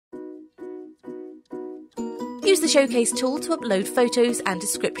Use the Showcase tool to upload photos and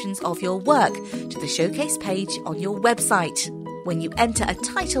descriptions of your work to the Showcase page on your website. When you enter a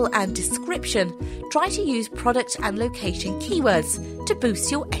title and description, try to use product and location keywords to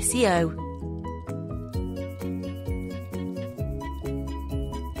boost your SEO.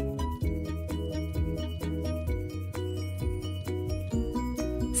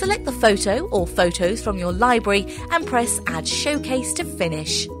 Select the photo or photos from your library and press Add Showcase to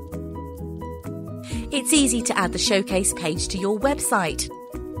finish. It's easy to add the Showcase page to your website.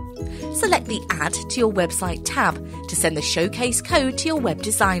 Select the Add to your website tab to send the Showcase code to your web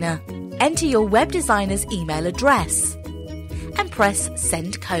designer. Enter your web designer's email address and press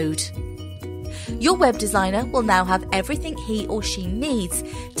Send Code. Your web designer will now have everything he or she needs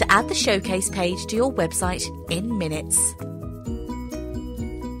to add the Showcase page to your website in minutes.